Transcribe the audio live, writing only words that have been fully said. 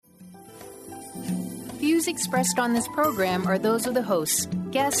views expressed on this program are those of the hosts,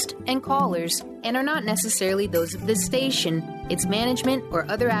 guests, and callers, and are not necessarily those of this station, its management, or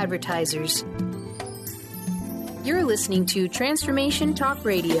other advertisers. You're listening to Transformation Talk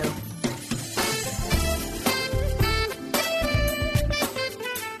Radio.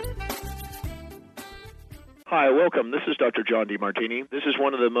 Hi, welcome. This is Dr. John DeMartini. This is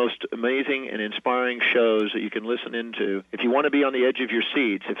one of the most amazing and inspiring shows that you can listen into. If you want to be on the edge of your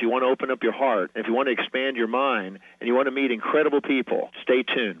seats, if you want to open up your heart, if you want to expand your mind, and you want to meet incredible people, stay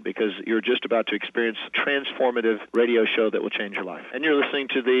tuned because you're just about to experience a transformative radio show that will change your life. And you're listening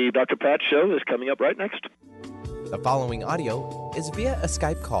to the Dr. Pat Show that's coming up right next. The following audio is via a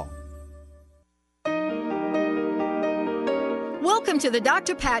Skype call. Welcome to the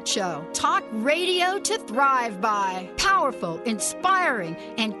Dr. Pat Show. Talk radio to thrive by. Powerful, inspiring,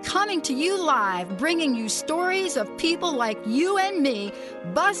 and coming to you live, bringing you stories of people like you and me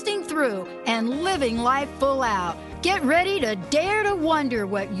busting through and living life full out. Get ready to dare to wonder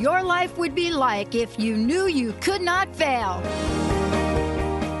what your life would be like if you knew you could not fail.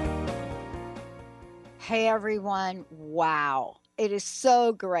 Hey, everyone. Wow. It is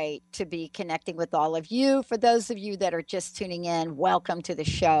so great to be connecting with all of you. For those of you that are just tuning in, welcome to the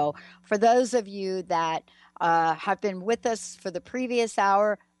show. For those of you that have been with us for the previous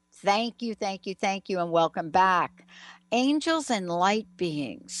hour, thank you, and welcome back. Angels and Light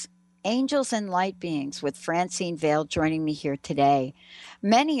Beings with Francine Vale joining me here today.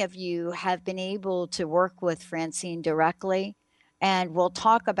 Many of you have been able to work with Francine directly. And we'll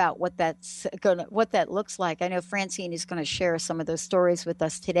talk about what that looks like. I know Francine is going to share some of those stories with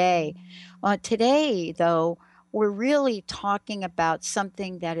us today. Today, though, we're really talking about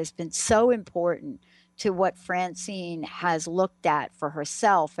something that has been so important to what Francine has looked at for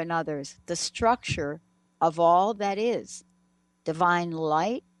herself and others, the structure of all that is. Divine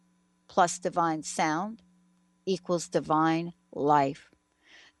light plus divine sound equals divine life.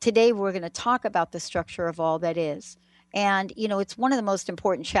 Today, we're going to talk about the structure of all that is. And, you know, it's one of the most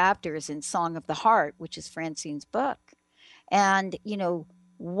important chapters in Song of the Heart, which is Francine's book. And, you know,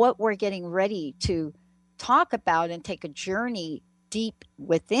 what we're getting ready to talk about and take a journey deep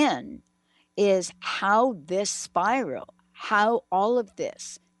within is how this spiral, how all of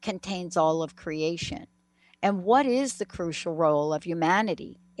this contains all of creation. And what is the crucial role of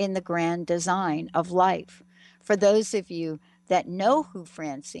humanity in the grand design of life? For those of you that know who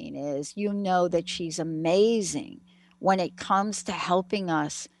Francine is, you know that she's amazing when it comes to helping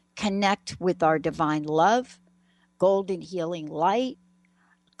us connect with our divine love, golden healing light,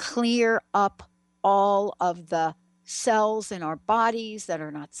 clear up all of the cells in our bodies that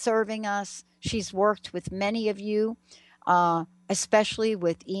are not serving us. She's worked with many of you, especially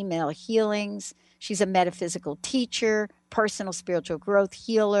with email healings. She's a metaphysical teacher, personal spiritual growth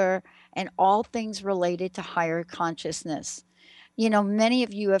healer, and all things related to higher consciousness. You know, many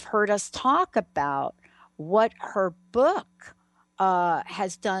of you have heard us talk about what her book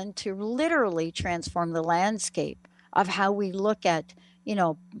has done to literally transform the landscape of how we look at, you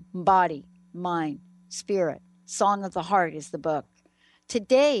know, body, mind, spirit. Song of the Heart is the book.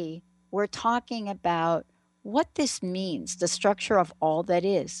 Today, we're talking about what this means, the structure of all that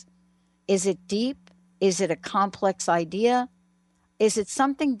is. Is it deep? Is it a complex idea? Is it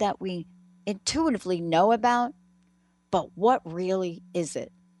something that we intuitively know about? But what really is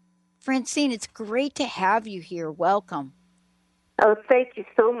it? Francine, it's great to have you here. Welcome. Oh, thank you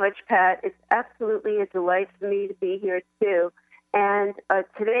so much, Pat. It's absolutely a delight for me to be here, too. And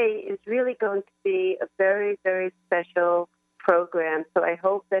today is really going to be a very, very special program. So I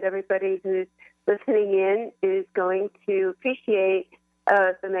hope that everybody who's listening in is going to appreciate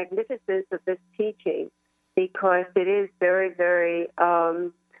the magnificence of this teaching because it is very, very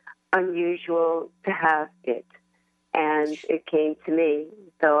unusual to have it. And it came to me,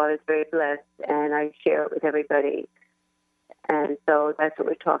 so I was very blessed, and I share it with everybody. And so that's what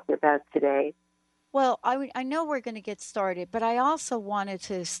we're talking about today. Well, I know we're going to get started, but I also wanted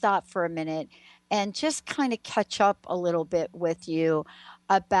to stop for a minute and just kind of catch up a little bit with you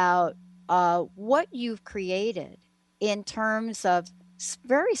about what you've created in terms of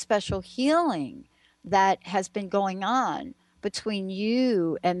very special healing that has been going on between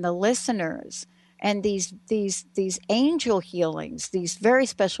you and the listeners. And these angel healings, these very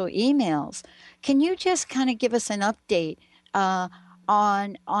special emails. Can you just kind of give us an update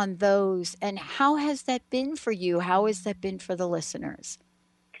on those, and how has that been for you? How has that been for the listeners?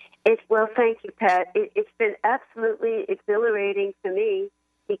 Well, thank you, Pat. It's been absolutely exhilarating for me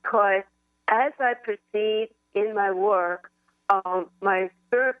because as I proceed in my work, my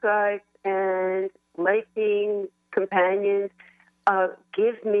spirit guides and light being companions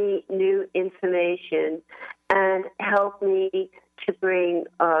give me new information and help me to bring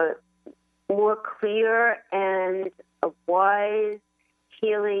more clear and wise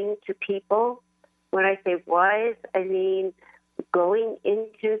healing to people. When I say wise, I mean going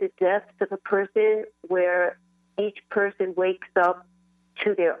into the depths of a person where each person wakes up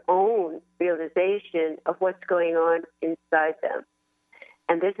to their own realization of what's going on inside them.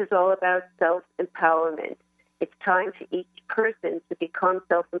 And this is all about self-empowerment. It's time for each person to become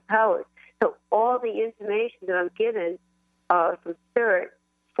self-empowered. So all the information that I'm given from Spirit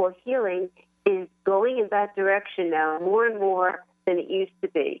for healing is going in that direction now, more and more than it used to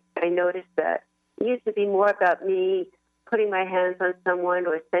be. I noticed that. It used to be more about me putting my hands on someone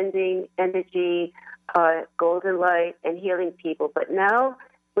or sending energy, golden light, and healing people. But now,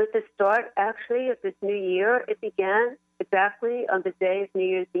 with the start, actually, of this new year, it began exactly on the day of New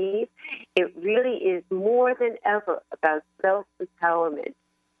Year's Eve. It really is more than ever about self-empowerment.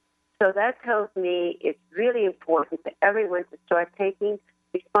 So that tells me it's really important for everyone to start taking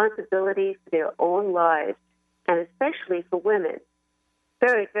responsibility for their own lives, and especially for women.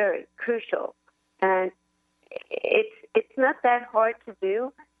 Very, very crucial. And it's not that hard to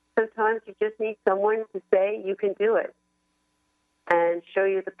do. Sometimes you just need someone to say you can do it and show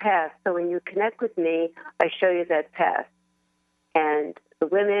you the path. So when you connect with me, I show you that path. And the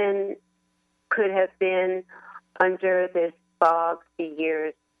women could have been under this fog for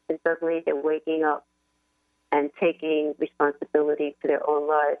years, and suddenly they're waking up and taking responsibility for their own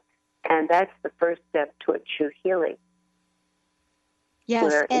lives. And that's the first step toward true healing.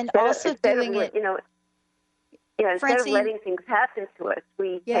 Yes, and also doing it. Instead of Francine, letting things happen to us,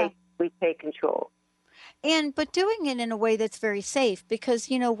 we take control. But doing it in a way that's very safe, because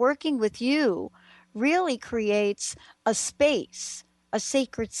working with you really creates a space, a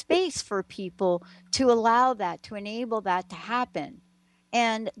sacred space for people to allow that, to enable that to happen.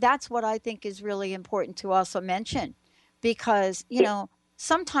 And that's what I think is really important to also mention, because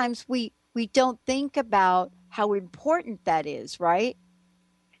sometimes we don't think about how important that is, right?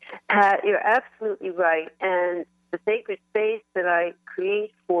 You're absolutely right. And the sacred space that I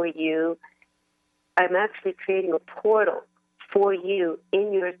create for you, I'm actually creating a portal for you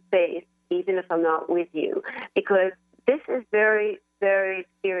in your space, even if I'm not with you, because this is very, very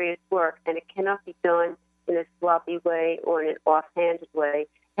serious work, and it cannot be done in a sloppy way or in an offhanded way.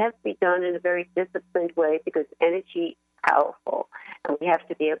 It has to be done in a very disciplined way, because energy is powerful, and we have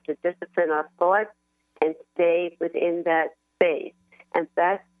to be able to discipline our thoughts and stay within that space. And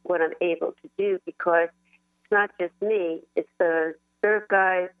that's what I'm able to do, because it's not just me, it's the spirit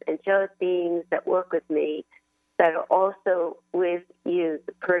guides, angelic beings that work with me that are also with you,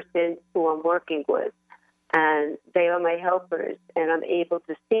 the person who I'm working with. And they are my helpers, and I'm able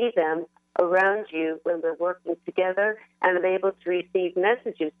to see them around you when we're working together, and I'm able to receive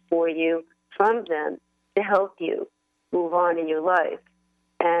messages for you from them to help you move on in your life,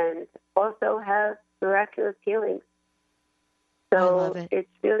 and also have miraculous healings. So I love it.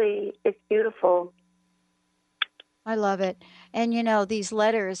 It's beautiful. I love it. And these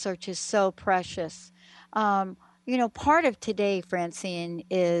letters are just so precious. Part of today, Francine,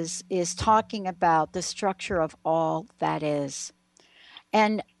 is talking about the structure of all that is.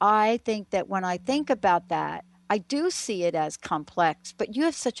 And I think that when I think about that, I do see it as complex, but you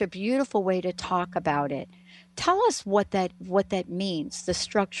have such a beautiful way to talk about it. Tell us what that means, the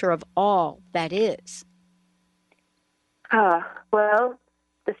structure of all that is. Well,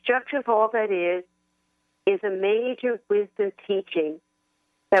 the structure of all that is a major wisdom teaching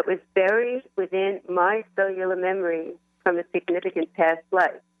that was buried within my cellular memory from a significant past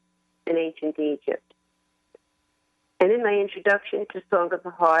life in ancient Egypt. And in my introduction to Song of the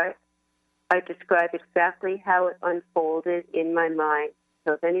Heart, I describe exactly how it unfolded in my mind.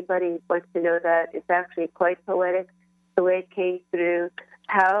 So if anybody wants to know that, it's actually quite poetic, the way it came through,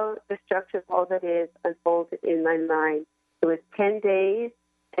 how the structure of all that is unfolded in my mind. It was 10 days,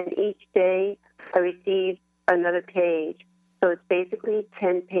 and each day I received another page. So it's basically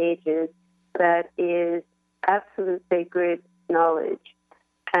 10 pages that is absolute sacred knowledge.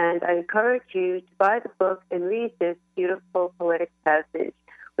 And I encourage you to buy the book and read this beautiful poetic passage,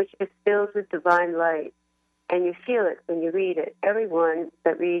 which is filled with divine light. And you feel it when you read it. Everyone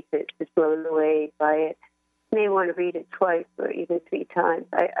that reads it is blown away by it. You may want to read it twice or even 3 times.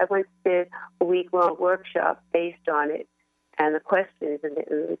 I once did a week-long workshop based on it, and the questions and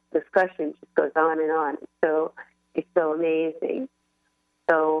the discussion just goes on and on. So it's so amazing.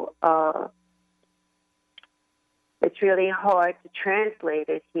 So it's really hard to translate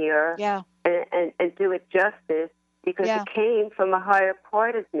it here and do it justice, because it came from a higher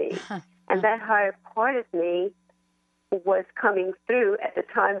part of me. And that higher part of me was coming through at the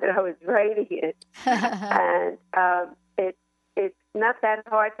time that I was writing it. And it's not that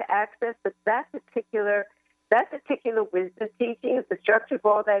hard to access, but that particular wisdom teaching, the structure of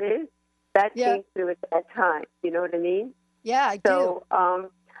all that is, that came through at that time. You know what I mean? Yeah, I do.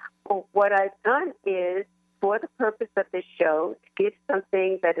 So what I've done is, for the purpose of this show, to give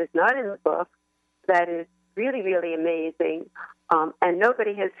something that is not in the book, that is really, really amazing, and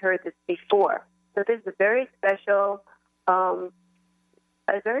nobody has heard this before. So this is a very special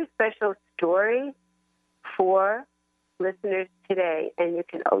story for listeners today, and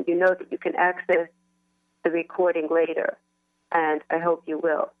you know that you can access the recording later, and I hope you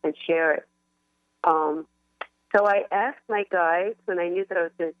will, and share it. So I asked my guides, when I knew that I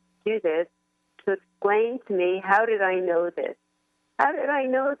was going to do this, to explain to me, how did I know this? How did I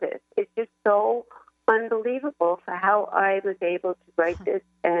know this? It's just so unbelievable for how I was able to write this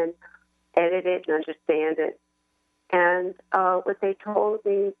and edit it and understand it. And what they told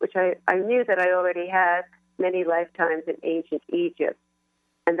me, which I knew that I already had many lifetimes in ancient Egypt,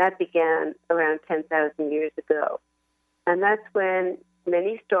 and that began around 10,000 years ago. And that's when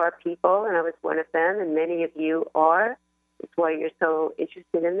many star people, and I was one of them, and many of you are, that's why you're so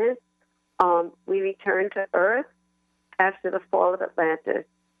interested in this, we returned to Earth after the fall of Atlantis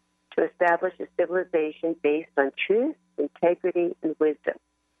to establish a civilization based on truth, integrity, and wisdom.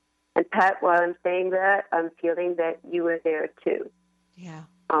 And Pat, while I'm saying that, I'm feeling that you were there too. Yeah.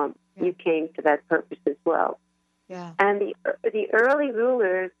 You came to that purpose as well. Yeah. And the early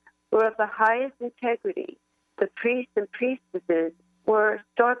rulers were of the highest integrity. The priests and priestesses were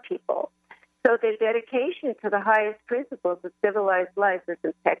star people. So their dedication to the highest principles of civilized life was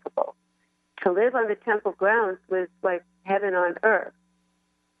impeccable. To live on the temple grounds was like heaven on earth.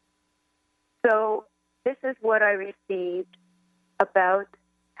 So this is what I received about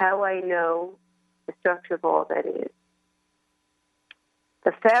how I know the structure of all that is.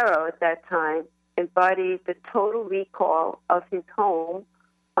 The pharaoh at that time embodied the total recall of his home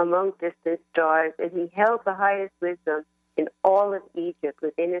among distant stars, and he held the highest wisdom in all of Egypt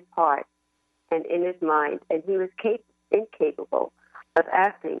within his heart and in his mind, and he was incapable of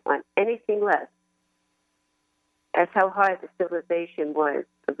acting on anything less. That's how high the civilization was,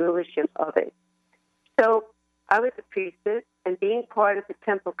 the rulership of it. So I was a priestess, and being part of the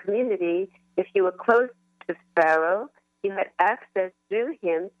temple community, if you were close to Pharaoh, you had access through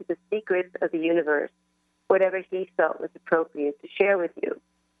him to the secrets of the universe, whatever he felt was appropriate to share with you.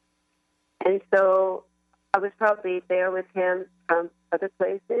 And so I was probably there with him from other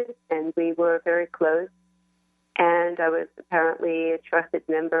places, and we were very close. And I was apparently a trusted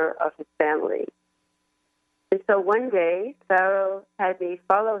member of his family. And so one day, Pharaoh had me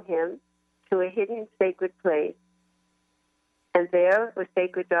follow him to a hidden sacred place. And there were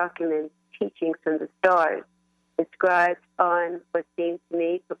sacred documents, teachings from the stars, inscribed on what seemed to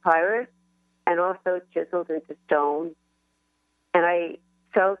me papyrus and also chiseled into stone. And I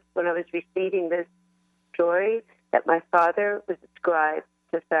felt when I was receiving this story that my father was ascribed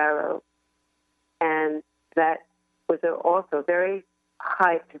to Pharaoh. And that was also a very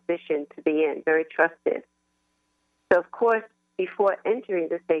high position to be in, very trusted. So, of course, before entering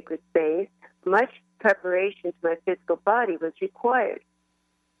the sacred space, much preparation to my physical body was required.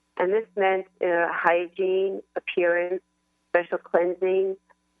 And this meant hygiene, appearance, special cleansing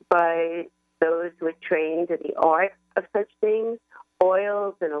by those who were trained in the art of such things,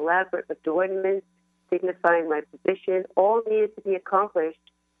 oils and elaborate adornments signifying my position, all needed to be accomplished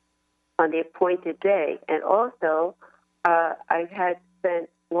on the appointed day. And also, I had spent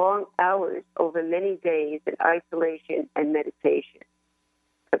long hours over many days in isolation and meditation,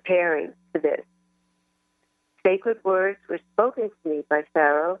 preparing for this. Sacred words were spoken to me by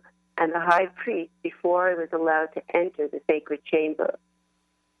Pharaoh and the high priest before I was allowed to enter the sacred chamber.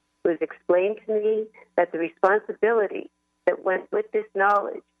 It was explained to me that the responsibility that went with this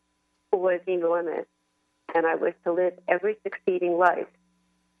knowledge was enormous, and I was to live every succeeding life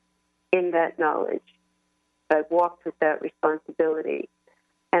in that knowledge. I walked with that responsibility,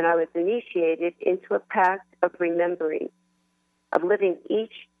 and I was initiated into a pact of remembering, of living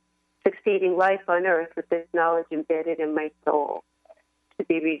each succeeding life on earth with this knowledge embedded in my soul, to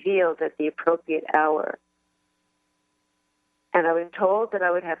be revealed at the appropriate hour. And I was told that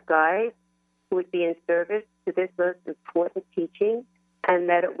I would have guides who would be in service to this most important teaching, and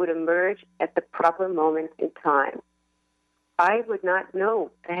that it would emerge at the proper moment in time. I would not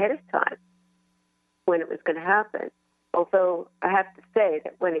know ahead of time when it was going to happen, although I have to say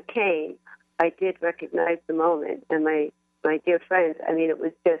that when it came, I did recognize the moment. And my dear friends, I mean, it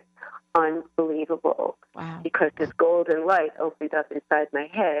was just unbelievable. Wow. Because this golden light opened up inside my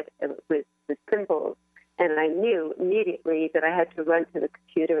head with symbols and I knew immediately that I had to run to the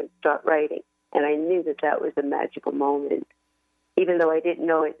computer and start writing. And I knew that that was a magical moment, even though I didn't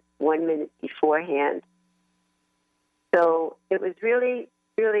know it 1 minute beforehand. So it was really,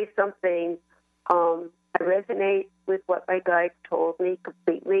 really something. I resonate with what my guide told me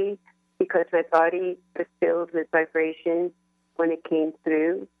completely, because my body was filled with vibration when it came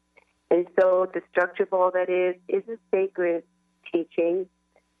through. And so the structure of all that is a sacred teaching,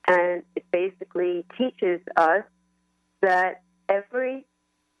 and it basically teaches us that every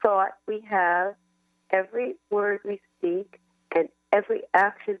thought we have, every word we speak, and every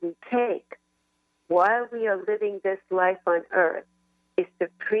action we take while we are living this life on earth is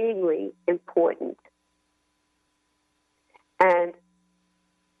supremely important. And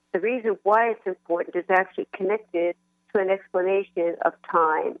the reason why it's important is actually connected to an explanation of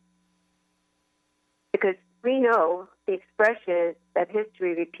time. Because we know the expression that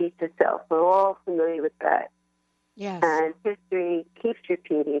history repeats itself. We're all familiar with that. Yes. And history keeps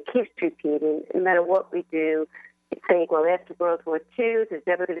repeating, no matter what we do. You think, well, after World War II, there's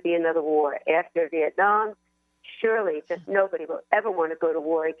never going to be another war. After Vietnam, surely just nobody will ever want to go to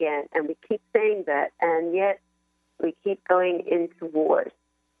war again. And we keep saying that, and yet we keep going into wars.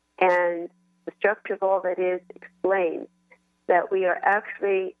 And the structure of all that is explains that we are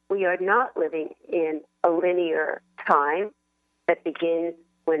not living in a linear time that begins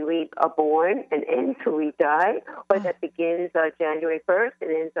when we are born and ends when we die, or that begins on January 1st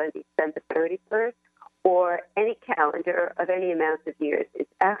and ends on December 31st, or any calendar of any amount of years.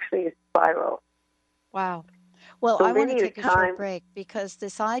 It's actually a spiral. Wow. Well, I want to take a short break, because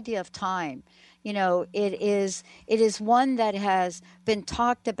this idea of time, it is one that has been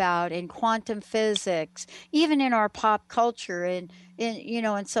talked about in quantum physics, even in our pop culture, and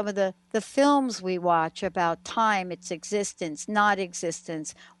in some of the films we watch about time, its existence, not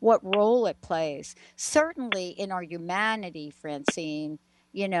existence, what role it plays. Certainly in our humanity, Francine,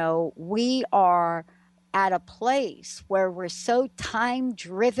 we are at a place where we're so time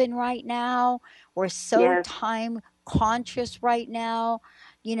driven right now. We're so time conscious right now,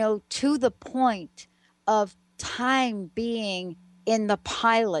 to the point of time being in the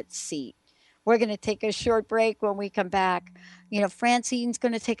pilot seat. We're going to take a short break. When we come back, Francine's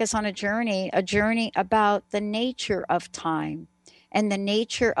going to take us on a journey about the nature of time and the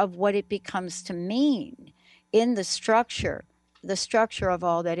nature of what it becomes to mean in the structure of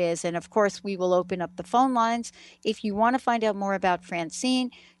all that is. And of course, we will open up the phone lines. If you want to find out more about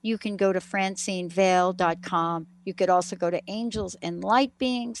Francine, you can go to FrancineVale.com. You could also go to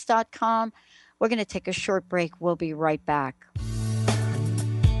AngelsAndLightBeings.com. We're going to take a short break. We'll be right back.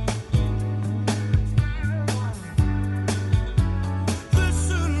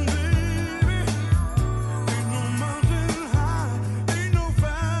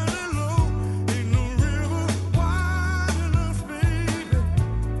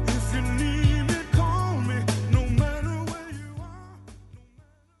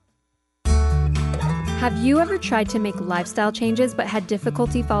 Have you ever tried to make lifestyle changes but had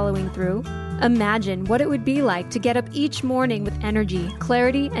difficulty following through? Imagine what it would be like to get up each morning with energy,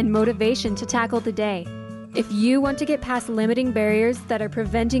 clarity, and motivation to tackle the day. If you want to get past limiting barriers that are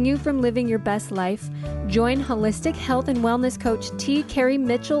preventing you from living your best life, join holistic health and wellness coach T. Carrie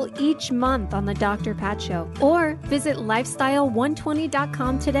Mitchell each month on the Dr. Pat Show, or visit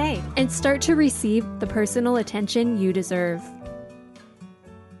lifestyle120.com today and start to receive the personal attention you deserve.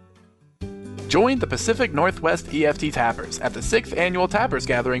 Join the Pacific Northwest EFT Tappers at the 6th Annual Tappers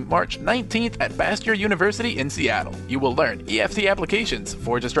Gathering March 19th at Bastyr University in Seattle. You will learn EFT applications,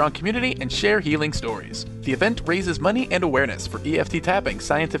 forge a strong community, and share healing stories. The event raises money and awareness for EFT tapping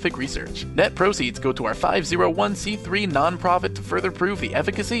scientific research. Net proceeds go to our 501c3 nonprofit to further prove the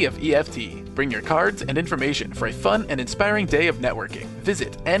efficacy of EFT. Bring your cards and information for a fun and inspiring day of networking.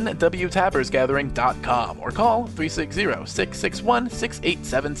 Visit nwtappersgathering.com or call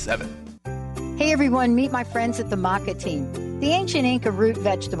 360-661-6877. Hey everyone, meet my friends at the maca team. The ancient Inca root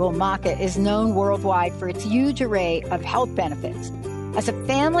vegetable maca is known worldwide for its huge array of health benefits. As a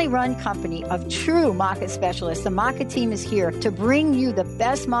family-run company of true maca specialists, the maca team is here to bring you the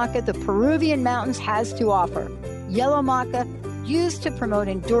best maca the Peruvian mountains has to offer. Yellow maca, used to promote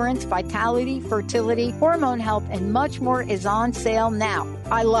endurance, vitality, fertility, hormone health, and much more, is on sale now.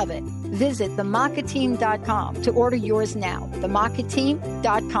 I love it. Visit themacateam.com to order yours now.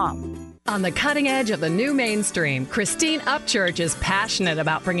 themacateam.com. On the cutting edge of the new mainstream, Christine Upchurch is passionate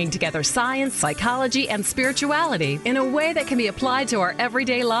about bringing together science, psychology, and spirituality in a way that can be applied to our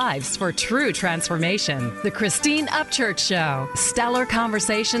everyday lives for true transformation. The Christine Upchurch Show. Stellar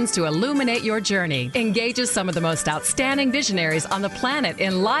conversations to illuminate your journey. Engages some of the most outstanding visionaries on the planet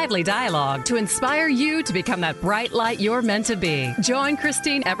in lively dialogue to inspire you to become that bright light you're meant to be. Join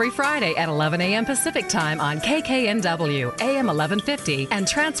Christine every Friday at 11 a.m. Pacific Time on KKNW, AM 1150, and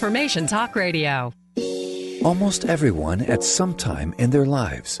Transformation Talk Radio. Almost everyone at some time in their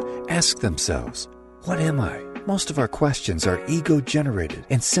lives ask themselves, what am I? Most of our questions are ego-generated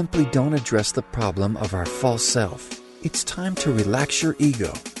and simply don't address the problem of our false self. It's time to relax your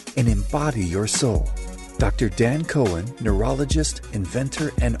ego and embody your soul. Dr. Dan Cohen, neurologist,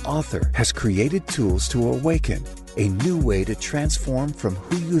 inventor, and author, has created tools to awaken a new way to transform from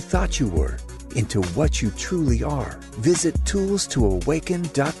who you thought you were into what you truly are. Visit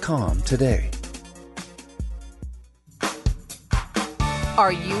toolstoawaken.com today.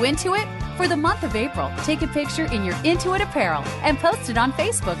 Are you into it? For the month of April, take a picture in your Intuit apparel and post it on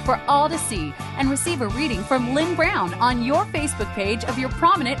Facebook for all to see and receive a reading from Lynn Brown on your Facebook page of your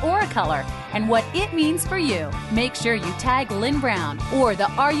prominent aura color and what it means for you. Make sure you tag Lynn Brown or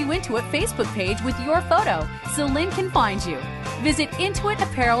the Are You Into It Facebook page with your photo so Lynn can find you. Visit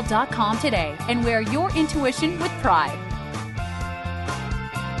intuitapparel.com today and wear your intuition with pride.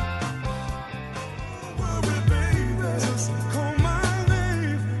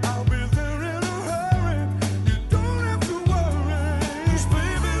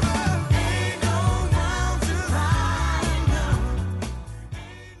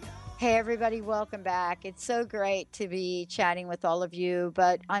 Hey, everybody, welcome back. It's so great to be chatting with all of you,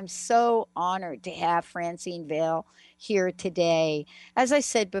 but I'm so honored to have Francine Vale here today. As I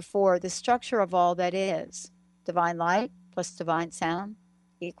said before, the structure of all that is divine light plus divine sound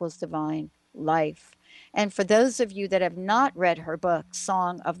equals divine life. And for those of you that have not read her book,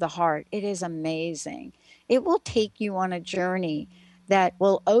 Song of the Heart, it is amazing. It will take you on a journey that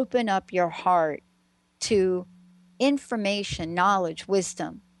will open up your heart to information, knowledge,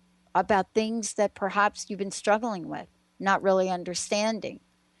 wisdom, about things that perhaps you've been struggling with, not really understanding.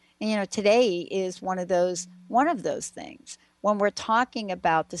 And, today is one of those things. When we're talking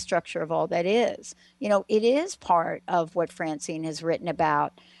about the structure of all that is, it is part of what Francine has written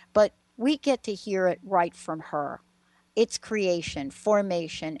about, but we get to hear it right from her. It's creation,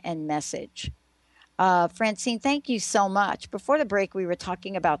 formation, and message. Francine, thank you so much. Before the break, we were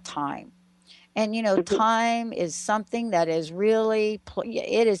talking about time. And, time is something that is really,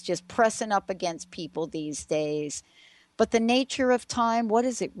 it is just pressing up against people these days. But the nature of time, what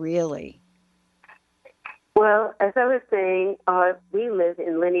is it really? Well, as I was saying, we live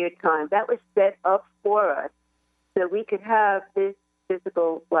in linear time. That was set up for us so we could have this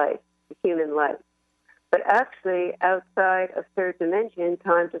physical life, the human life. But actually, outside of third dimension,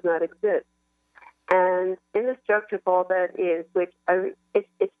 time does not exist. And in the structure of all that is, which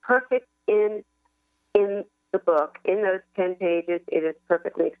it's perfect in the book, in those 10 pages, it is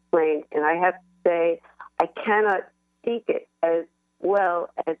perfectly explained. And I have to say, I cannot speak it as well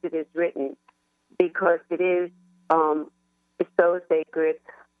as it is written because it is it's so sacred,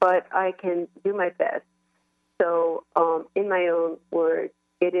 but I can do my best. So in my own words,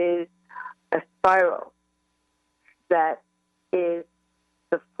 it is a spiral that is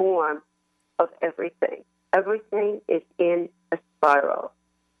the form of everything. Everything is in a spiral.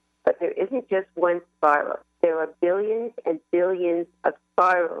 But there isn't just one spiral. There are billions and billions of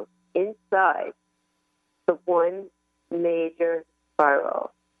spirals inside the one major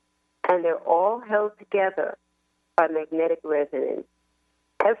spiral. And they're all held together by magnetic resonance.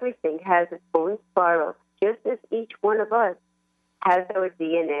 Everything has its own spiral, just as each one of us has our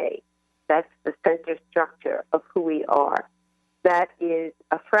DNA. That's the center structure of who we are. That is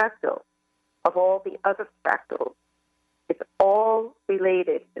a fractal of all the other fractals. It's all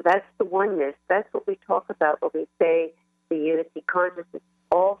related. That's the oneness. That's what we talk about when we say the unity consciousness.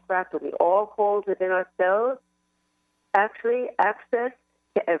 All fractal. We all hold within ourselves actually access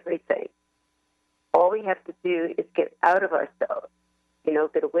to everything. All we have to do is get out of ourselves,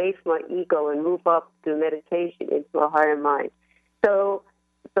 get away from our ego and move up through meditation into our higher mind. So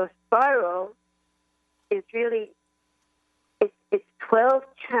the spiral is really, it's 12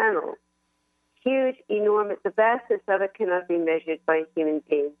 channels. Huge, enormous. The vastness of it cannot be measured by a human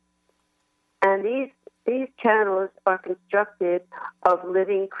being. And these channels are constructed of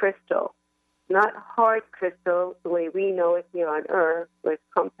living crystal, not hard crystal the way we know it here on Earth, where it's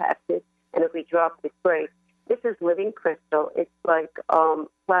compacted, and if we drop it, it breaks. This is living crystal. It's like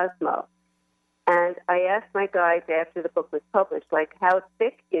plasma. And I asked my guides after the book was published, how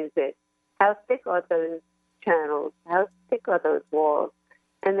thick is it? how thick are those channels? How thick are those walls?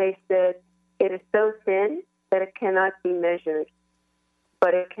 And they said, it is so thin that it cannot be measured,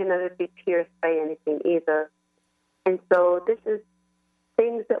 but it cannot be pierced by anything either. And so this is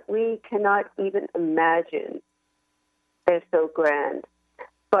things that we cannot even imagine. They're so grand.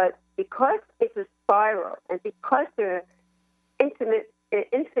 But because it's a spiral, and because there are infinite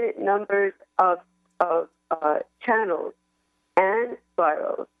numbers of channels and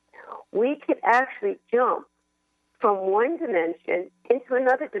spirals, we can actually jump from one dimension into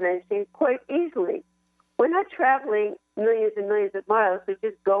another dimension quite easily. We're not traveling millions and millions of miles. We're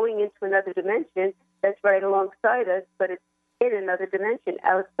just going into another dimension that's right alongside us, but it's in another dimension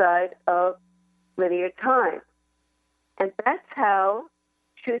outside of linear time. And that's how,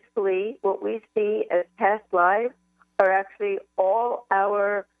 truthfully, what we see as past lives are actually all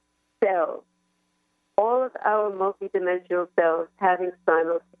our cells, all of our multidimensional cells having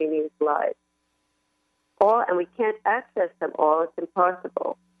simultaneous lives. And we can't access them all. It's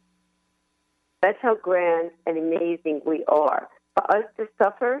impossible. That's how grand and amazing we are. For us to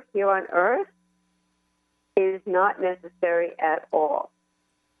suffer here on Earth is not necessary at all.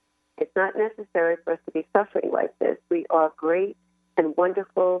 It's not necessary for us to be suffering like this. We are great and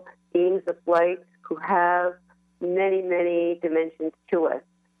wonderful beings of light who have many, many dimensions to us.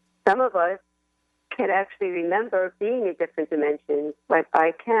 Some of us can actually remember being in different dimensions, like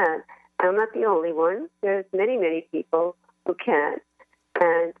I can. I'm not the only one. There's many, many people who can.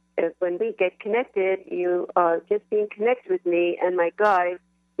 And when we get connected, you are just being connected with me and my guides,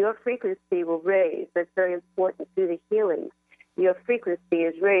 your frequency will raise. That's very important through the healing. Your frequency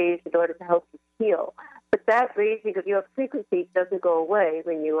is raised in order to help you heal. But that raising of your frequency doesn't go away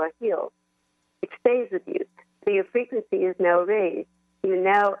when you are healed. It stays with you. So your frequency is now raised. You're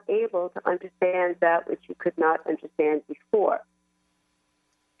now able to understand that which you could not understand before.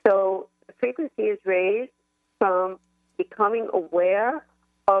 So the frequency is raised from becoming aware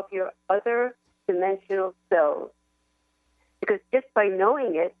of your other dimensional selves. Because just by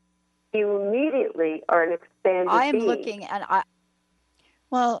knowing it, you immediately are an expanded being. Looking at,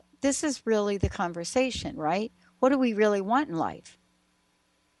 well, this is really the conversation, right? What do we really want in life?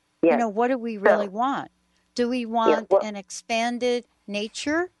 Yes. You know, what do we really want? Do we want an expanded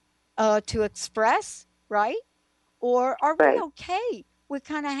nature to express, right? Or are we okay? We're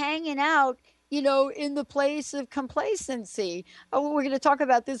kind of hanging out, you know, in the place of complacency. Oh, we're going to talk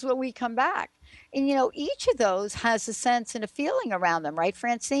about this when we come back. And, you know, each of those has a sense and a feeling around them, right,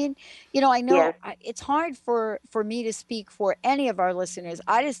 Francine? You know, I know it's hard for me to speak for any of our listeners.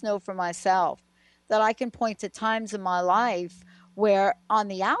 I just know for myself that I can point to times in my life where on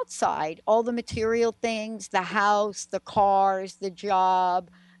the outside, all the material things, the house, the cars, the job,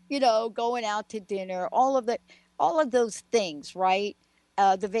 you know, going out to dinner, all of those things, right?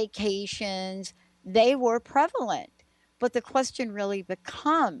 The vacations, they were prevalent. But the question really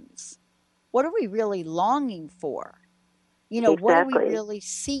becomes, what are we really longing for? You know, what are we really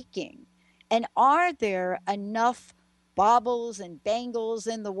seeking? And are there enough baubles and bangles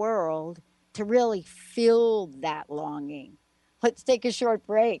in the world to really fill that longing? Let's take a short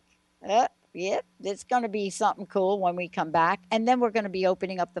break. Yep, it's going to be something cool when we come back. And then we're going to be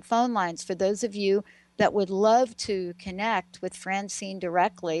opening up the phone lines for those of you that would love to connect with Francine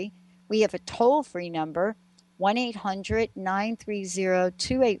directly. We have a toll-free number,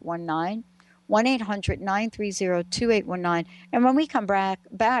 1-800-930-2819, 1-800-930-2819. And when we come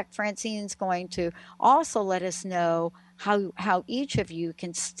back, Francine's going to also let us know how each of you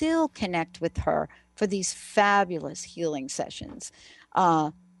can still connect with her for these fabulous healing sessions.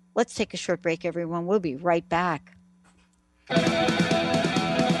 Let's take a short break, everyone. We'll be right back.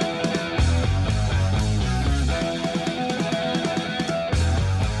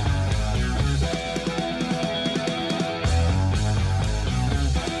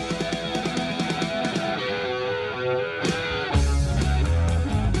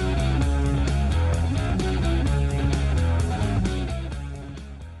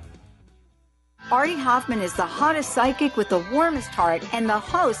 Artie Hoffman is the hottest psychic with the warmest heart and the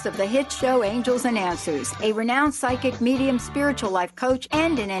host of the hit show Angels and Answers. A renowned psychic, medium, spiritual life coach,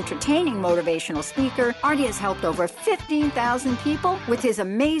 and an entertaining motivational speaker, Artie has helped over 15,000 people with his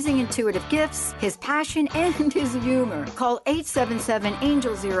amazing intuitive gifts, his passion, and his humor. Call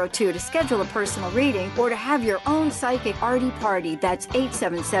 877-ANGEL-02 to schedule a personal reading or to have your own psychic Artie party. That's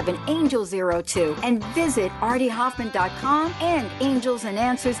 877-ANGEL-02. And visit artiehoffman.com and Angels and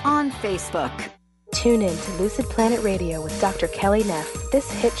Answers on Facebook. Tune in to Lucid Planet Radio with Dr. Kelly Neff.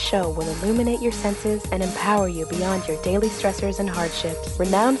 This hit show will illuminate your senses and empower you beyond your daily stressors and hardships.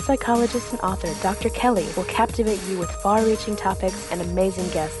 Renowned psychologist and author Dr. Kelly will captivate you with far-reaching topics and amazing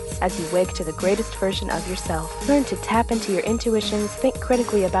guests as you wake to the greatest version of yourself. Learn to tap into your intuitions, think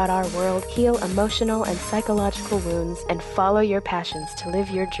critically about our world, heal emotional and psychological wounds, and follow your passions to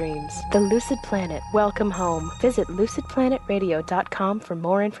live your dreams. The Lucid Planet. Welcome home. Visit lucidplanetradio.com for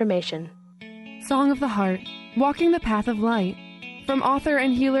more information. Song of the Heart, Walking the Path of Light, from author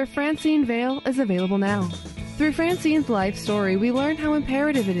and healer Francine Vale, is available now. Through Francine's life story, we learn how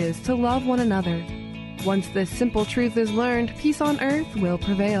imperative it is to love one another. Once this simple truth is learned, peace on earth will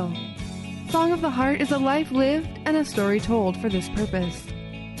prevail. Song of the Heart is a life lived and a story told for this purpose.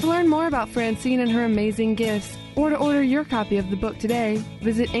 To learn more about Francine and her amazing gifts, or to order your copy of the book today,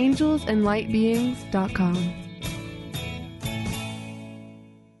 visit angelsandlightbeings.com.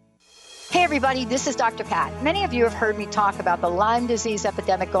 Hey everybody, this is Dr. Pat. Many of you have heard me talk about the Lyme disease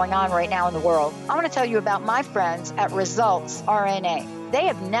epidemic going on right now in the world. I want to tell you about my friends at Results RNA. They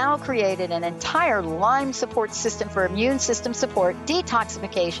have now created an entire Lyme support system for immune system support,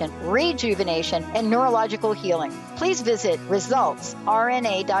 detoxification, rejuvenation, and neurological healing. Please visit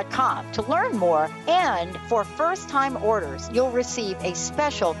resultsrna.com to learn more, and for first-time orders, you'll receive a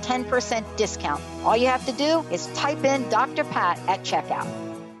special 10% discount. All you have to do is type in Dr. Pat at checkout.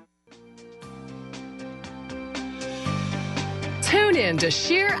 Tune in to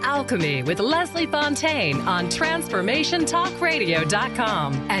Sheer Alchemy with Leslie Fontaine on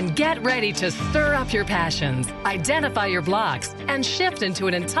TransformationTalkRadio.com and get ready to stir up your passions, identify your blocks, and shift into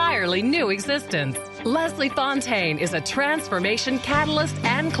an entirely new existence. Leslie Fontaine is a transformation catalyst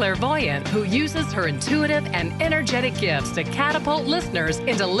and clairvoyant who uses her intuitive and energetic gifts to catapult listeners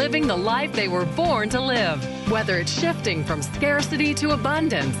into living the life they were born to live. Whether it's shifting from scarcity to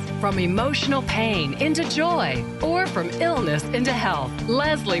abundance, from emotional pain into joy, or from illness into health,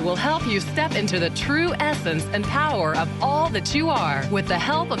 Leslie will help you step into the true essence and power of all that you are with the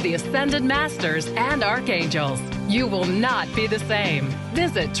help of the Ascended Masters and Archangels. You will not be the same.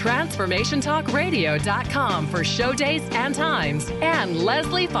 Visit TransformationTalkRadio.com for show dates and times, and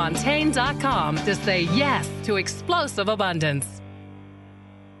LeslieFontaine.com to say yes to explosive abundance.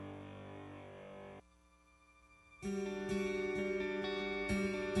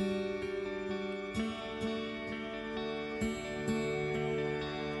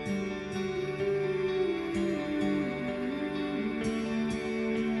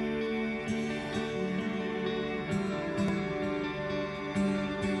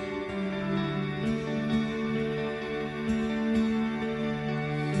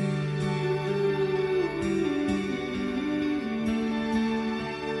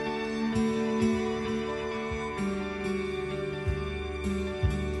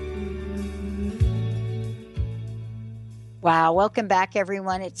 Wow. Welcome back,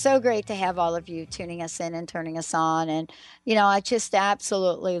 everyone. It's so great to have all of you tuning us in and turning us on. And, you know, I just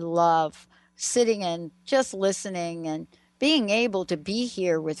absolutely love sitting and just listening and being able to be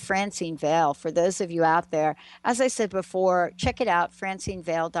here with Francine Vale. For those of you out there, as I said before, check it out,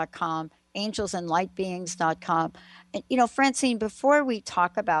 FrancineVale.com, angelsandlightbeings.com. And, you know, Francine, before we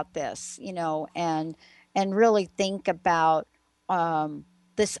talk about this, you know, and really think about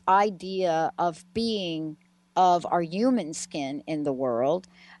this idea of being of our human skin in the world,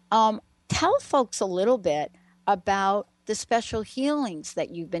 tell folks a little bit about the special healings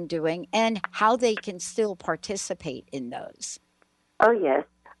that you've been doing and how they can still participate in those. Oh, yes.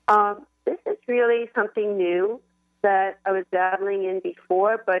 This is really something new that I was dabbling in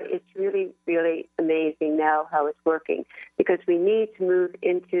before, but it's really, really amazing now how it's working, because we need to move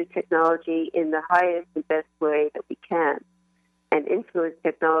into technology in the highest and best way that we can and influence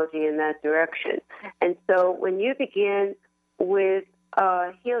technology in that direction. And so when you begin with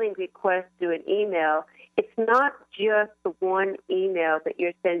a healing request through an email, it's not just the one email that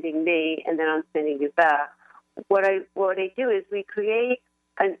you're sending me and then I'm sending you back. What I do is we create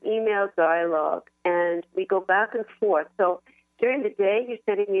an email dialogue and we go back and forth. So during the day, you're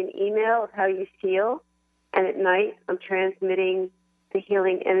sending me an email of how you feel, and at night, I'm transmitting the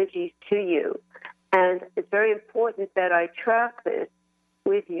healing energies to you. And it's very important that I track this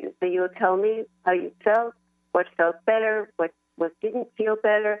with you. So you'll tell me how you felt, what felt better, what didn't feel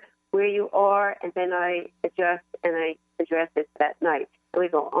better, where you are, and then I adjust and I address it that night. And we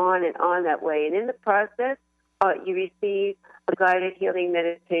go on and on that way. And in the process, you receive a guided healing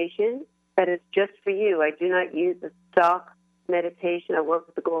meditation that is just for you. I do not use a stock meditation. I work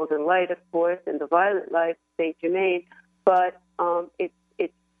with the golden light, of course, and the violet light, Saint Germain, but it's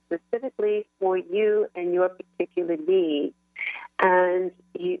specifically for you and your particular needs. And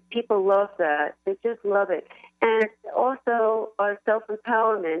People love that. They just love it. And also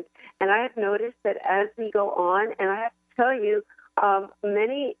self-empowerment. And I have noticed that as we go on, and I have to tell you,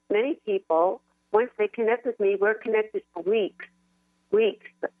 many people, once they connect with me, we're connected for weeks,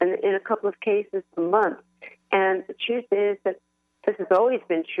 and in a couple of cases, a month. And the truth is that this has always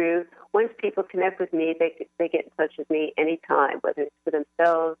been true. Once people connect with me, they get in touch with me anytime, whether it's for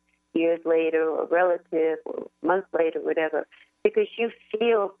themselves, years later, or a relative, or months later, whatever. Because you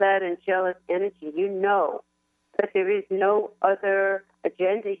feel that angelic energy. You know that there is no other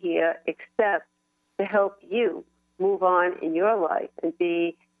agenda here except to help you move on in your life and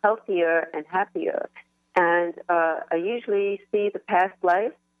be healthier and happier. And I usually see the past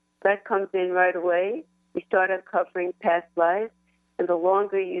life. That comes in right away. We start uncovering past lives. And the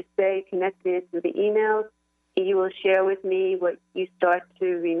longer you stay connected through the emails, you will share with me what you start to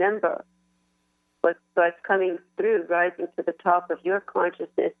remember, what starts coming through, rising to the top of your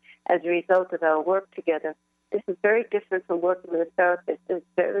consciousness as a result of our work together. This is very different from working with a therapist. It's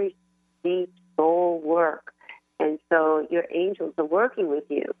very deep soul work. And so your angels are working with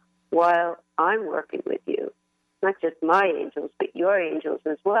you while I'm working with you. Not just my angels, but your angels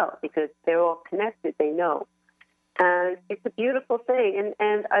as well, because they're all connected, they know. And it's a beautiful thing.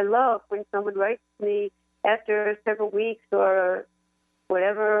 And I love when someone writes to me after several weeks or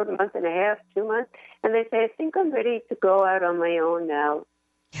whatever, a month and a half, 2 months, and they say, I think I'm ready to go out on my own now,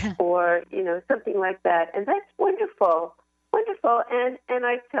 or, something like that. And that's wonderful, wonderful. And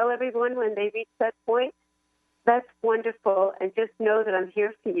I tell everyone when they reach that point, that's wonderful, and just know that I'm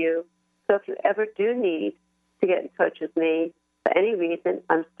here for you. So if you ever do need to get in touch with me for any reason,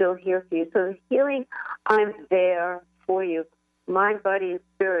 I'm still here for you. So the healing, I'm there for you. Mind, body, and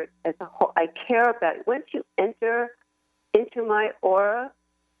spirit as a whole. I care about it. Once you enter into my aura,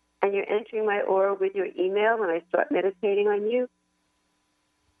 and you're entering my aura with your email, when I start meditating on you,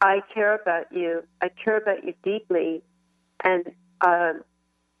 I care about you. I care about you deeply. And I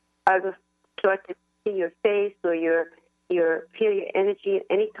will start to see your face or feel your energy at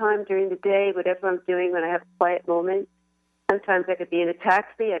any time during the day, whatever I'm doing when I have a quiet moment. Sometimes I could be in a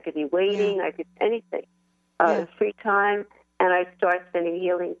taxi, I could be waiting, I could anything. Free time, and I start sending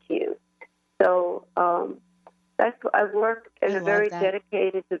healing to you. So I work in a very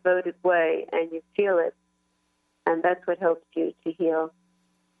dedicated, devoted way, and you feel it, and that's what helps you to heal.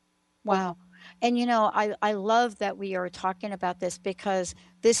 Wow. And, I love that we are talking about this, because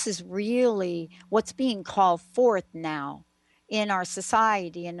this is really what's being called forth now in our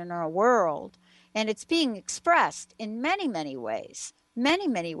society and in our world. And it's being expressed in many, many ways, many,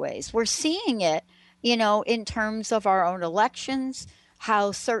 many ways. We're seeing it, in terms of our own elections,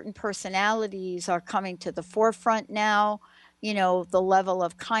 how certain personalities are coming to the forefront now, the level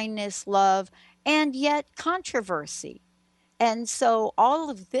of kindness, love, and yet controversy. And so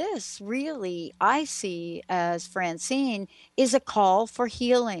all of this really, I see as Francine, is a call for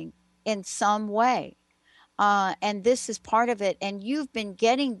healing in some way. And this is part of it. And you've been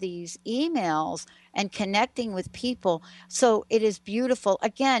getting these emails and connecting with people. So it is beautiful.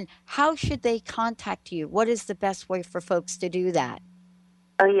 Again, how should they contact you? What is the best way for folks to do that?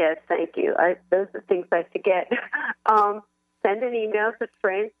 Oh, yes, thank you. Those are things I forget. Send an email to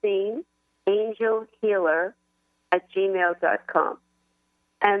Francine, angelhealer@gmail.com.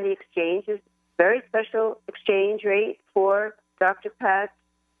 And the exchange is very special exchange rate for Dr. Pat's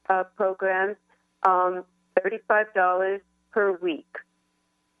programs, $35 per week.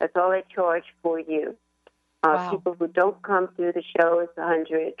 That's all I charge for you. Wow. People who don't come through the show, it's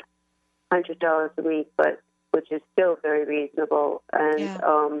 $100 a week, which is still very reasonable. And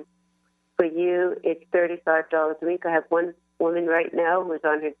for you, it's $35 a week. I have one woman right now who's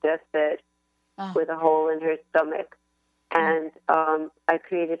on her deathbed with a hole in her stomach. And I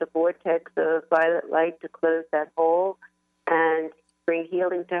created a vortex of violet light to close that hole and bring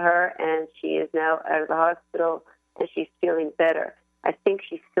healing to her. And she is now out of the hospital, and she's feeling better. I think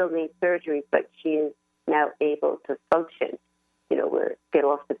she still needs surgery, but she is now able to function, get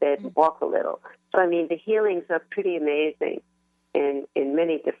off the bed and walk a little. So, the healings are pretty amazing in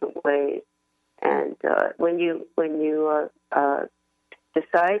many different ways. And when you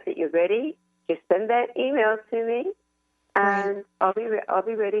decide that you're ready, just send that email to me, and I'll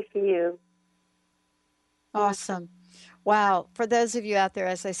be ready for you. Awesome. Wow. For those of you out there,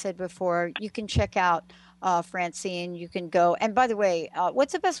 as I said before, you can check out Francine. You can go. And by the way,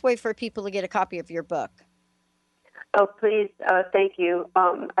 what's the best way for people to get a copy of your book? Oh, please. Thank you.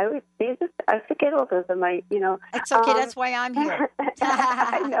 I forget all those of my, It's okay. That's why I'm here.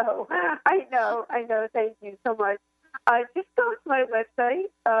 I know. Thank you so much. Just go to my website,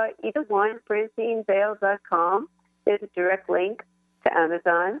 either one, FrancineVale.com. There's a direct link. to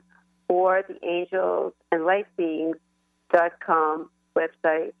Amazon or the angelsandlightbeings.com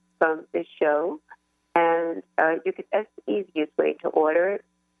website from this show. And that's the easiest way to order it.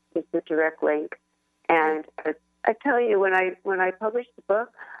 It's a direct link. And I tell you, when I published the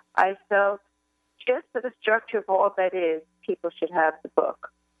book, I felt just for the structure of all that is, people should have the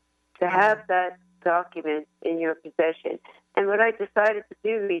book. To have that document in your possession. And what I decided to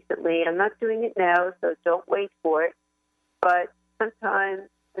do recently, I'm not doing it now, so don't wait for it, but sometime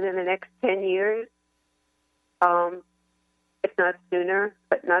within the next 10 years, if not sooner,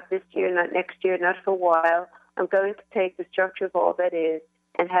 but not this year, not next year, not for a while, I'm going to take the structure of all that is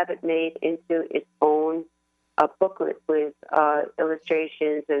and have it made into its own booklet with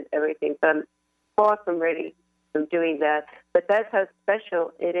illustrations and everything. So I'm far from ready from doing that, but that's how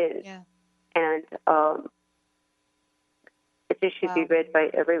special it is. Yeah. And it just should be read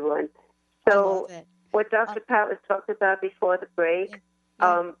by everyone. So what Dr. Pat was talking about before the break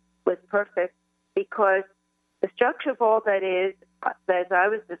was perfect, because the structure of all that is, as I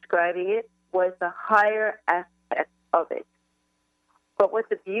was describing it, was the higher aspect of it. But what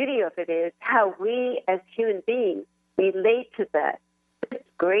the beauty of it is, how we as human beings relate to that. This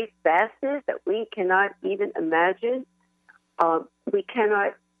great vastness that we cannot even imagine. We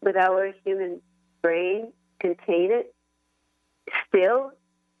cannot, with our human brain, contain it. Still,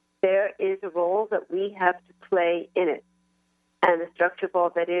 there is a role that we have to play in it. And the structure of all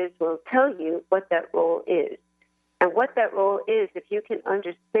that is will tell you what that role is. And what that role is, if you can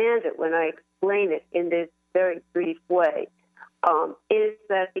understand it when I explain it in this very brief way, is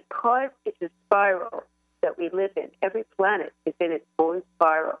that because it's a spiral that we live in, every planet is in its own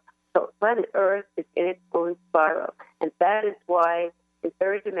spiral. So planet Earth is in its own spiral. And that is why in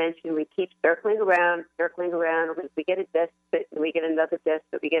third dimension we keep circling around. We get a despot, and we get another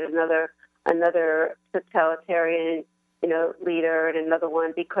despot, we get another totalitarian, leader, and another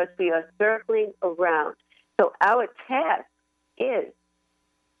one, because we are circling around. So our task is,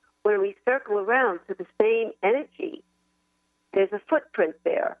 when we circle around to the same energy, there's a footprint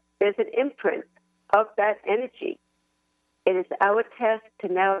there. There's an imprint of that energy. It is our task to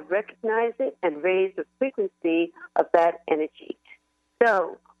now recognize it and raise the frequency of that energy.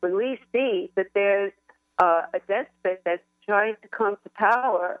 So when we see that there's a despot that's trying to come to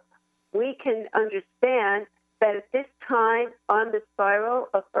power, we can understand that at this time on the spiral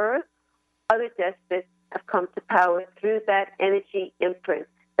of Earth, other despots have come to power through that energy imprint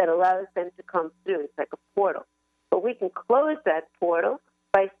that allows them to come through. It's like a portal. But we can close that portal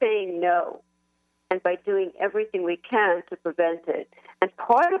by saying no and by doing everything we can to prevent it. And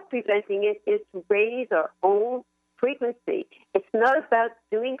part of preventing it is to raise our own frequency. It's not about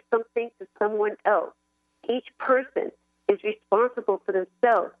doing something to someone else. Each person is responsible for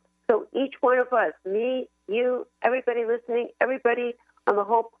themselves. So each one of us, me, you, everybody listening, everybody on the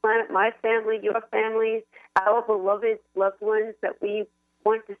whole planet, my family, your families, our beloved loved ones that we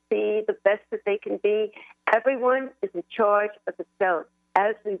want to see the best that they can be, everyone is in charge of themselves.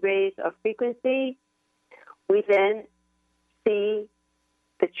 As we raise our frequency, we then see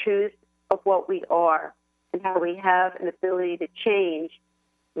the truth of what we are and how we have an ability to change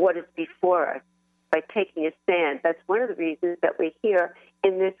what is before us by taking a stand. That's one of the reasons that we're here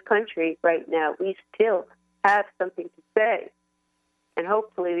in this country right now. We still have something to say, and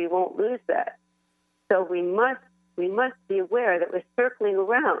hopefully we won't lose that. So we must be aware that we're circling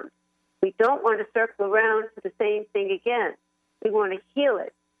around. We don't want to circle around to the same thing again. We want to heal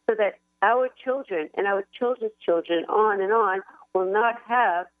it so that our children and our children's children on and on will not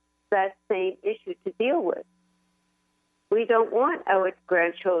have that same issue to deal with. We don't want our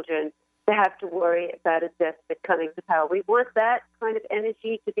grandchildren to have to worry about a despot coming to power. We want that kind of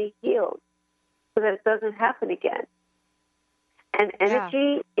energy to be healed so that it doesn't happen again. And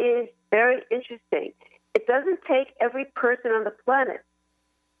energy is very interesting. It doesn't take every person on the planet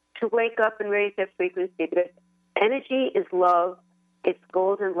to wake up and raise their frequency, because energy is love, it's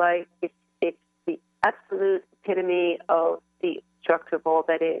golden light, it's the absolute epitome of the structure of all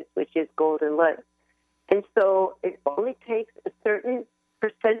that is, which is golden light. And so it only takes a certain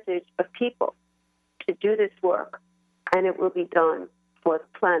percentage of people to do this work, and it will be done for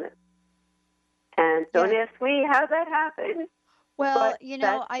the planet. And don't ask me how that happens. Well,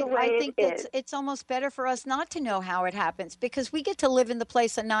 I think it's almost better for us not to know how it happens, because we get to live in the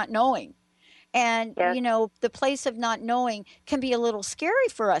place of not knowing. And, the place of not knowing can be a little scary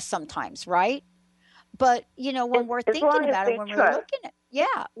for us sometimes, right? But, when we're thinking about it, when we're looking at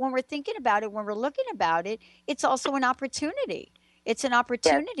when we're thinking about it, when we're looking about it, it's also an opportunity. It's an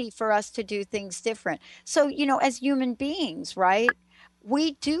opportunity for us to do things different. So, as human beings, right,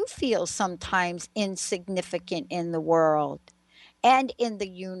 we do feel sometimes insignificant in the world. and in the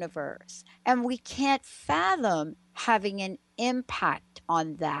universe. And we can't fathom having an impact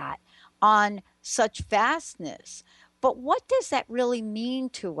on that, on such vastness. But what does that really mean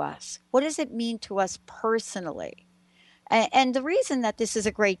to us? What does it mean to us personally? And the reason that this is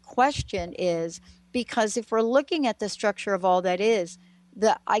a great question is because if we're looking at the structure of all that is,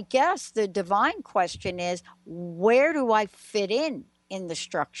 I guess the divine question is, where do I fit in the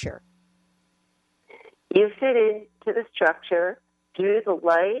structure? You fit into the structure through the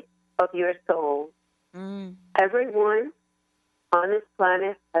light of your soul. Everyone on this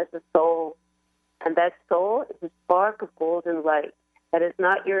planet has a soul, and that soul is a spark of golden light. That is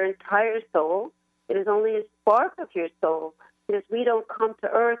not your entire soul. It is only a spark of your soul, because we don't come to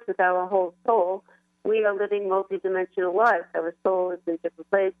Earth with our whole soul. We are living multidimensional lives. Our soul is in different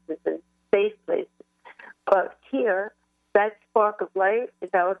places, in space places. But here, that spark of light is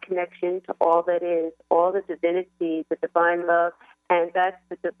our connection to all that is, all the divinity, the divine love, and that's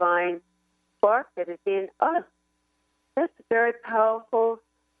the divine spark that is in us. That's a very powerful,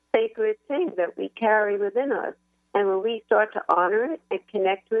 sacred thing that we carry within us. And when we start to honor it and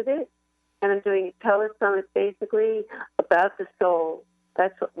connect with it, and I'm doing a telesummit basically about the soul.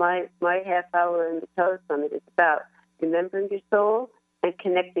 That's what my half hour in the telesummit is about, remembering your soul and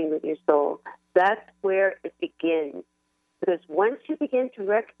connecting with your soul. That's where it begins. Because once you begin to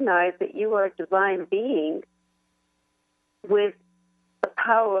recognize that you are a divine being with the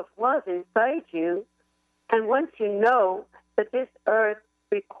power of love inside you, and once you know that this earth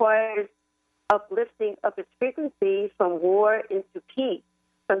requires uplifting of its frequency from war into peace,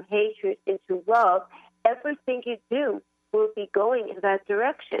 from hatred into love, everything you do will be going in that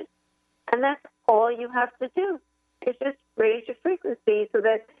direction. And that's all you have to do, is just raise your frequency so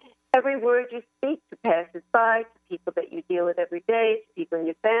that every word you speak to passers-by, to people that you deal with every day, to people in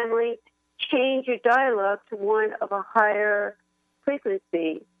your family, change your dialogue to one of a higher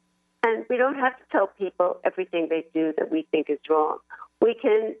frequency. And we don't have to tell people everything they do that we think is wrong. We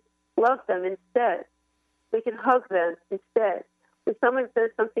can love them instead. We can hug them instead. When someone says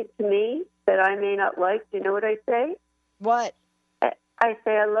something to me that I may not like, do you know what I say? What? I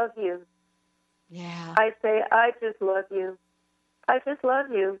say, I love you. Yeah. I say, I just love you. I just love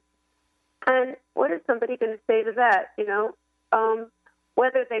you. And what is somebody going to say to that, you know?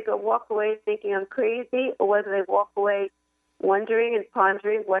 Whether they go walk away thinking I'm crazy or whether they walk away wondering and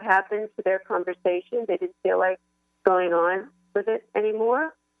pondering what happened to their conversation, they didn't feel like going on with it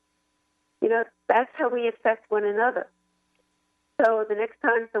anymore. You know, that's how we affect one another. So the next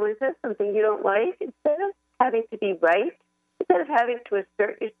time someone says something you don't like, instead of having to be right, instead of having to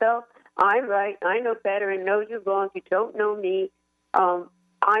assert yourself, I'm right, I know better, and know you're wrong, you don't know me,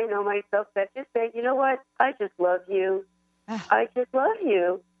 I know myself better, just say, you know what, I just love you. I just love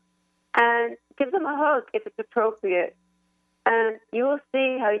you. And give them a hug if it's appropriate. And you will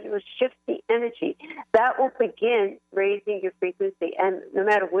see how you will shift the energy. That will begin raising your frequency. And no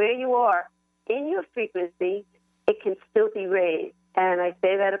matter where you are in your frequency, it can still be raised. And I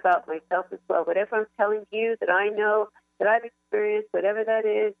say that about myself as well. Whatever I'm telling you that I know, that I've experienced, whatever that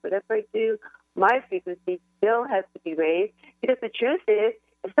is, whatever I do, my frequency still has to be raised. Because the truth is,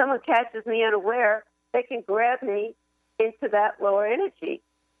 if someone catches me unaware, they can grab me into that lower energy.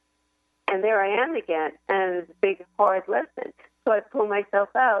 And there I am again. And it's a big, hard lesson. So I pull myself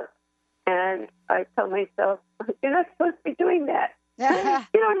out. And I tell myself, you're not supposed to be doing that.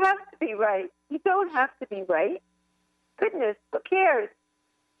 You don't have to be right. You don't have to be right. Goodness, who cares?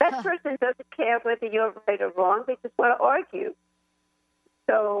 That person doesn't care whether you're right or wrong. They just want to argue.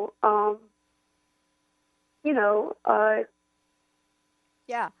 So,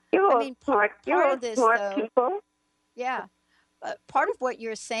 yeah. You're I mean, smart. You're part of this, smart though, people. yeah. Part of what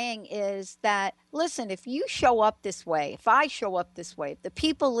you're saying is that, listen, if you show up this way, if I show up this way, if the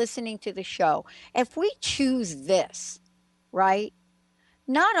people listening to the show, if we choose this, right,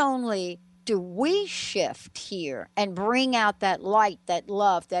 not only do we shift here and bring out that light, that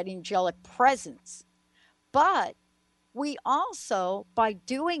love, that angelic presence, but we also, by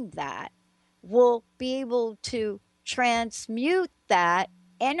doing that, will be able to transmute that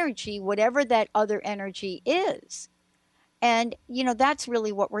energy, whatever that other energy is. And, that's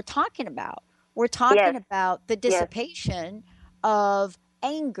really what we're talking about. We're talking about the dissipation of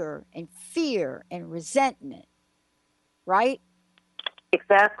anger and fear and resentment, right?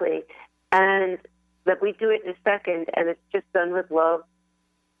 Exactly. And that we do it in a second, and it's just done with love.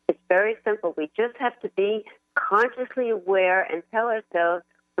 It's very simple. We just have to be consciously aware and tell ourselves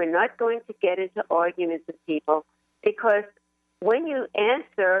we're not going to get into arguments with people, because when you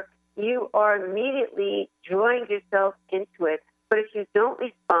answer, you are immediately drawing yourself into it. But if you don't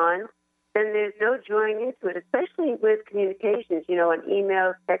respond, then there's no drawing into it, especially with communications, on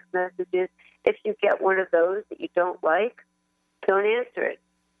emails, text messages. If you get one of those that you don't like, don't answer it.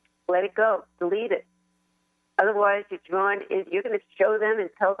 Let it go. Delete it. Otherwise, you're going to show them and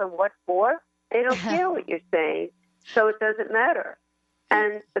tell them what for. They don't care what you're saying, so it doesn't matter.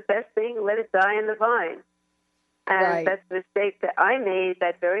 And the best thing, let it die in the vine. And that's the mistake that I made,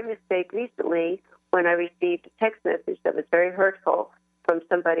 that very mistake recently when I received a text message that was very hurtful from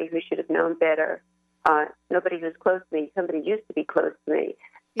somebody who should have known better. Nobody who's close to me. Somebody used to be close to me.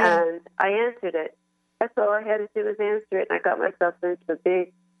 Yeah. And I answered it. That's all I had to do was answer it. And I got myself into a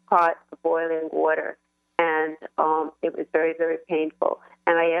big pot of boiling water. And it was very, very painful.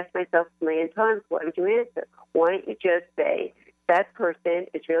 And I asked myself a million times, why would you answer? Why don't you just say, that person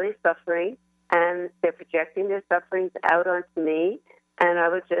is really suffering, and they're projecting their sufferings out onto me, and I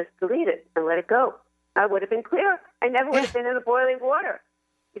would just delete it and let it go. I would have been clear. I never would have been in the boiling water.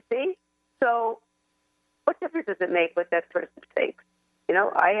 You see? So what difference does it make what that person thinks?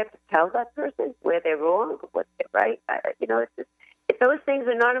 I have to tell that person where they're wrong, what they're right. Those things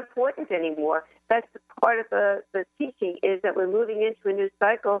are not important anymore. That's part of the teaching, is that we're moving into a new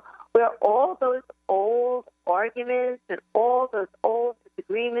cycle where all those old arguments and all those old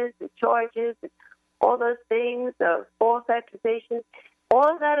disagreements and charges and all those things, false accusations,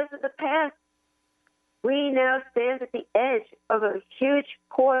 all of that is in the past. We now stand at the edge of a huge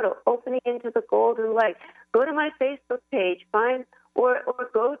portal opening into the golden light. Go to my Facebook page, or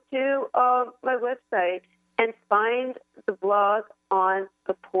go to my website and find the blog on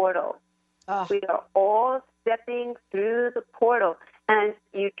the portal. Oh. We are all stepping through the portal, and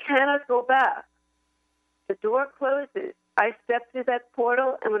you cannot go back. The door closes. I stepped through that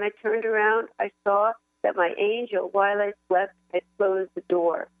portal, and when I turned around, I saw that my angel, while I slept, had closed the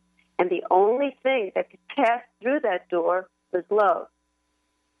door. And the only thing that could pass through that door was love.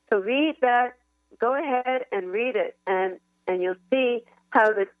 So read that. Go ahead and read it, and you'll see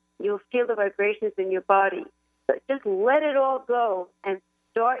how you'll feel the vibrations in your body. But just let it all go and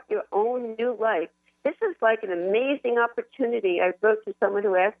start your own new life. This is like an amazing opportunity. I wrote to someone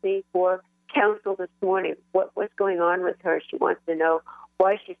who asked me for counsel this morning. What's going on with her? She wants to know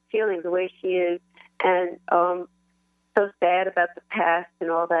why she's feeling the way she is, and so sad about the past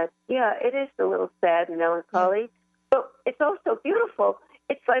and all that. Yeah, it is a little sad and melancholy, but it's also beautiful.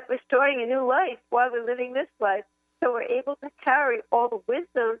 It's like we're starting a new life while we're living this life, so we're able to carry all the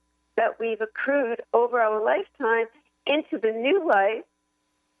wisdom that we've accrued over our lifetime into the new life,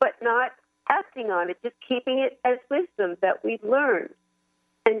 but not acting on it, just keeping it as wisdom that we've learned,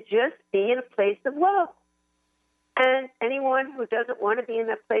 and just be in a place of love. And anyone who doesn't want to be in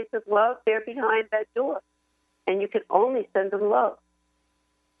that place of love, they're behind that door, and you can only send them love.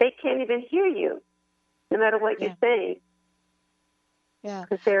 They can't even hear you, no matter what you're saying. Yeah.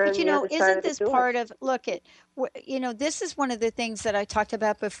 But isn't this part of, this is one of the things that I talked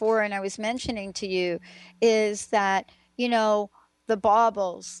about before, and I was mentioning to you, is that, the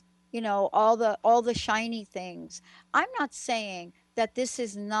baubles, all the shiny things. I'm not saying that this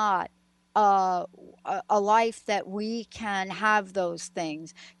is not a life that we can have those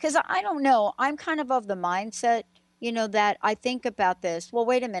things, because I don't know. I'm kind of the mindset, that I think about this. Well,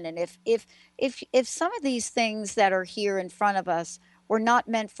 wait a minute. If some of these things that are here in front of us were not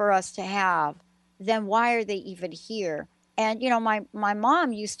meant for us to have, then why are they even here? And, my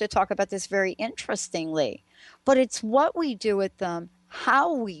mom used to talk about this very interestingly, but it's what we do with them,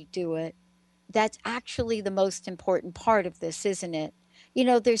 how we do it, that's actually the most important part of this, isn't it?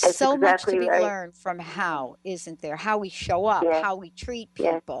 There's that's so much to be learned from how, isn't there? How we show up, how we treat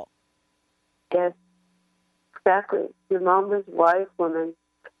people. Yes, exactly. Your mom was a wise woman,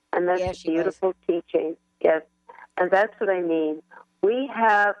 and that's a beautiful teaching. Yes, and that's what I mean. We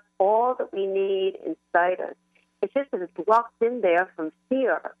have all that we need inside us. It's just that it's locked in there from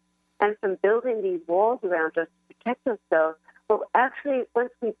fear and from building these walls around us to protect ourselves. But actually,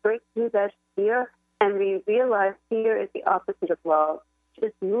 once we break through that fear and we realize fear is the opposite of love,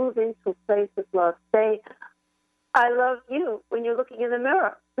 just move into a place of love. Say, I love you when you're looking in the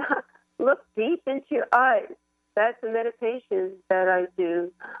mirror. Look deep into your eyes. That's a meditation that I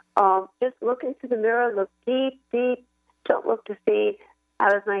do. Just look into the mirror, look deep, deep. Don't look to see,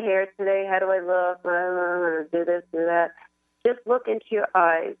 how's my hair today? How do I look? I do this, do that. Just look into your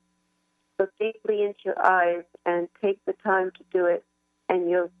eyes. Look deeply into your eyes and take the time to do it. And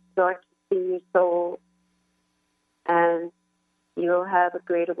you'll start to see your soul. And you'll have a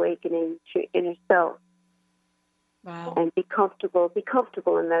great awakening to your inner self. Wow. And be comfortable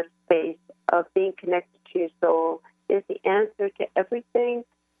in that space of being connected to your soul is the answer to everything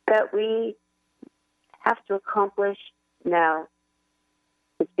that we have to accomplish now.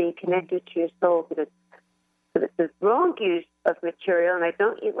 It's being connected to your soul. Because the wrong use of material, and I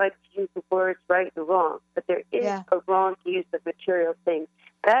don't like to use the words right or wrong, but there is a wrong use of material things.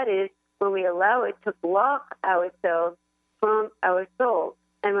 That is when we allow it to block ourselves from our soul.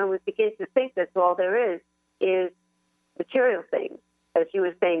 And when we begin to think that's all there is material things, as you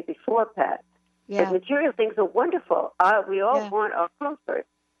were saying before, Pat. Yeah. But material things are wonderful. We all want our comfort.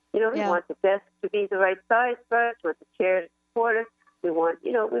 We want the desk to be the right size for us. We want the chair to support us. We want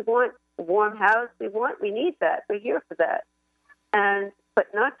a warm house. We need that. We're here for that.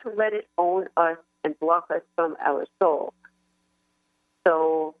 But not to let it own us and block us from our soul.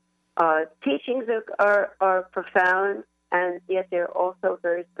 So teachings are profound, and yet they're also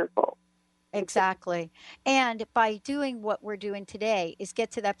very simple. Exactly. And by doing what we're doing today is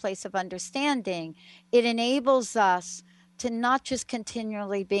get to that place of understanding. It enables us to not just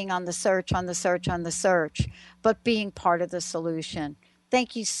continually being on the search, but being part of the solution.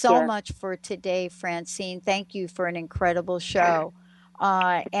 Thank you so much for today, Francine. Thank you for an incredible show.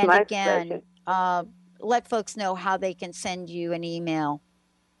 And again, let folks know how they can send you an email.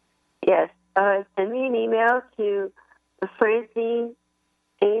 Yes. Send me an email to Francine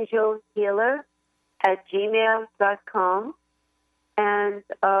angelhealer@gmail.com, and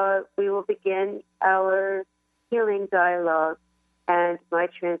we will begin our healing dialogue and my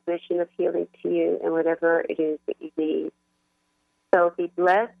transmission of healing to you and whatever it is that you need. So be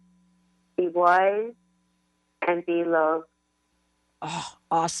blessed, be wise, and be loved. Oh,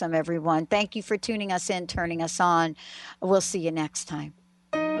 awesome, everyone. Thank you for tuning us in, turning us on. We'll see you next time.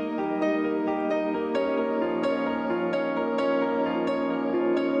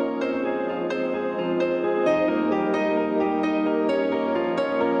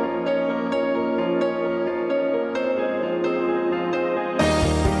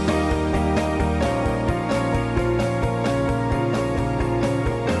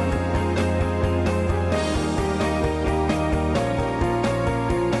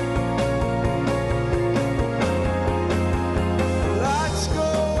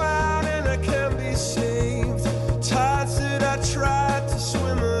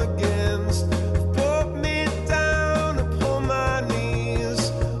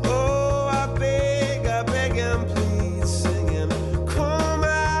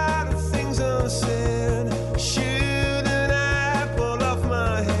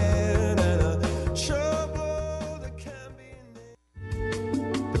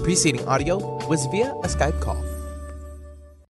 The preceding audio was via a Skype call.